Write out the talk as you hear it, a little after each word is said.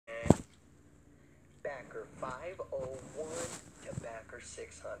501 to backer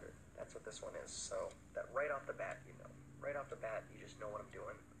 600. That's what this one is. So that right off the bat, you know. Right off the bat, you just know what I'm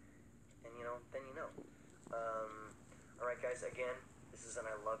doing. And you know, then you know. Alright guys, again, this is an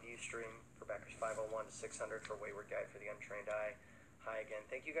I Love You stream for backers 501 to 600 for Wayward Guide for the Untrained Eye. Hi again.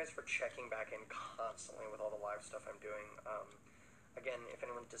 Thank you guys for checking back in constantly with all the live stuff I'm doing. Again, if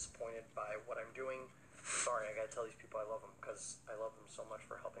anyone's disappointed by what I'm doing, sorry, I gotta tell these people I love them because I love them so much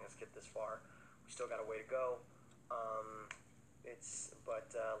for helping us get this far. We still got a way to go.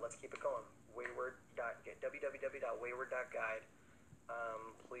 Let's keep it going. www.wayward.guide.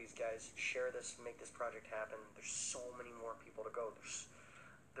 Please, guys, share this, make this project happen. There's so many more people to go.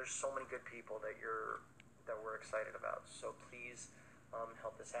 There's so many good people that we're excited about. So please,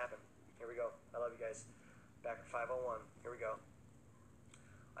 help this happen. Here we go. I love you guys. Back at 501. Here we go.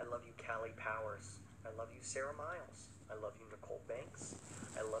 I love you, Callie Powers. I love you, Sarah Miles. I love you, Nicole Banks.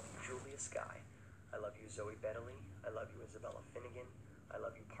 I love you, Julia Sky. I love you, Zoe Betterly. I love you, Isabella Finnegan. I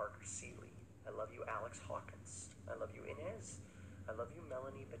love you, Parker Seeley. I love you, Alex Hawkins. I love you, Inez. I love you,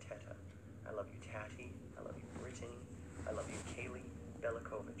 Melanie Batetta. I love you, Tati. I love you, Brittany. I love you, Kaylee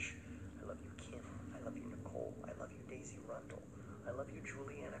Belakovich. I love you, Kim. I love you, Nicole. I love you, Daisy Rundle. I love you,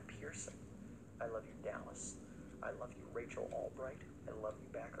 Juliana Pearson. I love you, Dallas. I love you, Rachel Albright. I love you,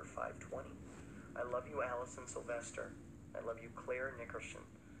 Backer 520. I love you, Allison Sylvester. I love you, Claire Nickerson.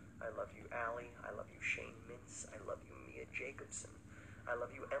 I love you, Allie. I love you, Shane Mintz. I love you, Mia Jacobson. I love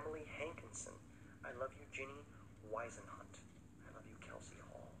you, Emily Hankinson. I love you, Ginny Weisenhunt. I love you, Kelsey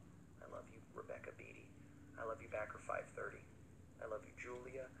Hall. I love you, Rebecca Beatty. I love you, Backer 530. I love you,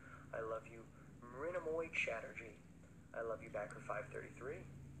 Julia. I love you, Marinamoy Chatterjee. I love you, Backer 533.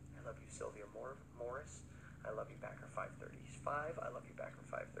 I love you, Sylvia Morris. I love you, Backer 535. I love you, Backer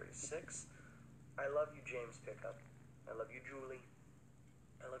 536. I love you, James Pickup. I love you, Julie.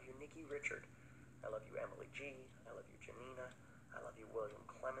 I love you, Nikki Richard. I love you, Emily G. I love you, Janina. I love you, William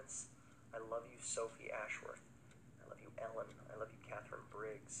Clements. I love you, Sophie Ashworth. I love you, Ellen. I love you, Catherine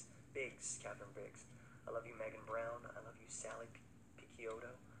Briggs. Catherine Biggs. I love you, Megan Brown. I love you, Sally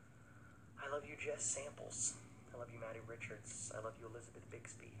Picciotto. I love you, Jess Samples. I love you, Maddie Richards. I love you, Elizabeth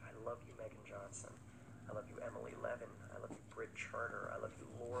Bixby. I love you, Megan Johnson. I love you, Emily Levin. I love you, Britt Charter. I love you,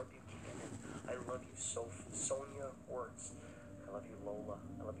 Laura Buchanan. I love you, Sonia Wertz. I love you, Lola.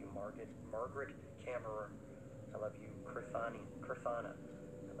 I love you, Margaret Kammerer. I love you, Kurthana.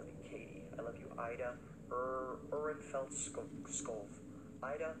 I love you, Katie. I love you, Ida Uhrenfeld Skov.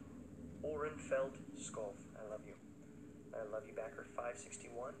 Ida Uhrenfeld Skov. I love you. I love you, Backer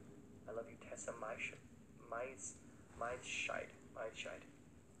 561. I love you, Tessa Meidscheid.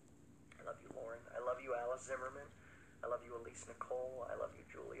 I love you, Lauren. I love you, Alice Zimmerman. I love you, Elise Nicole. I love you,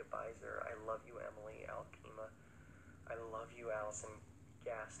 Julia Beiser. I love you, Emily Alkema. I love you, Allison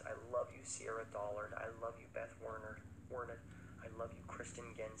Gast. I love you, Sierra Dollard. I love you, Beth Werner. I love you,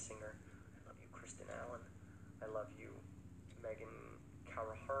 Kristen Gensinger. I love you, Kristen Allen. I love you, Megan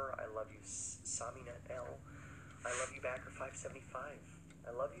Karahar. I love you, Samina L. I love you, Backer 575.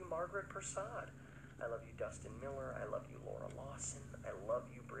 I love you, Margaret Persad. I love you, Dustin Miller. I love you, Laura Lawson. I love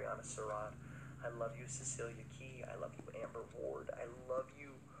you, Brianna Surratt. I love you, Cecilia Key. I love you, Amber Ward. I love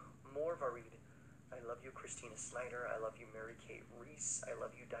you, Morvarid. I love you, Christina Snyder. I love you, Mary Kate Reese. I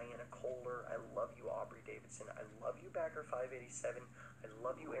love you, Diana Kohler. I love you, Aubrey Davidson. I love you, Backer 587. I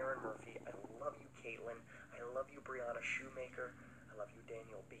love you, Aaron Murphy. I love you, Caitlin. I love you, Brianna Shoemaker. I love you,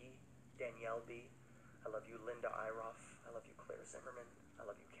 Danielle B. I love you, Linda Iroff. I love you, Claire Zimmerman. I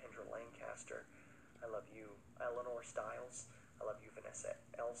love you, Kendra Lancaster. I love you, Eleanor Stiles. I love you, Vanessa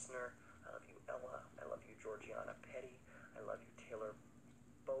Elsner. I love you, Ella. I love you, Georgiana Petty. I love you, Taylor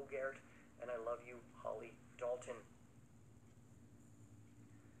Bogart. And I love you, Holly Dalton.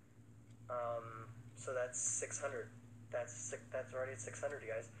 So that's 600. That's already at 600, you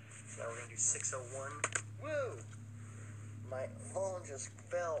guys. So now we're gonna do 601. Woo! My phone just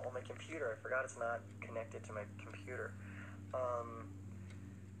fell on my computer. I forgot it's not connected to my computer.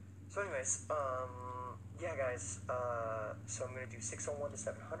 So anyways, yeah, guys. So I'm gonna do 601 to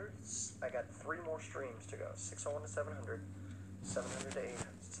 700. I got 3 more streams to go. 601 to 700.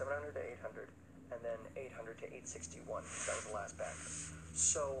 700 to 800, and then 800 to 861. That was the last batch.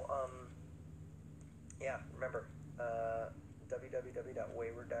 So, yeah, remember,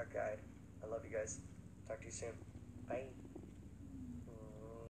 www.wayward.guide. I love you guys. Talk to you soon. Bye.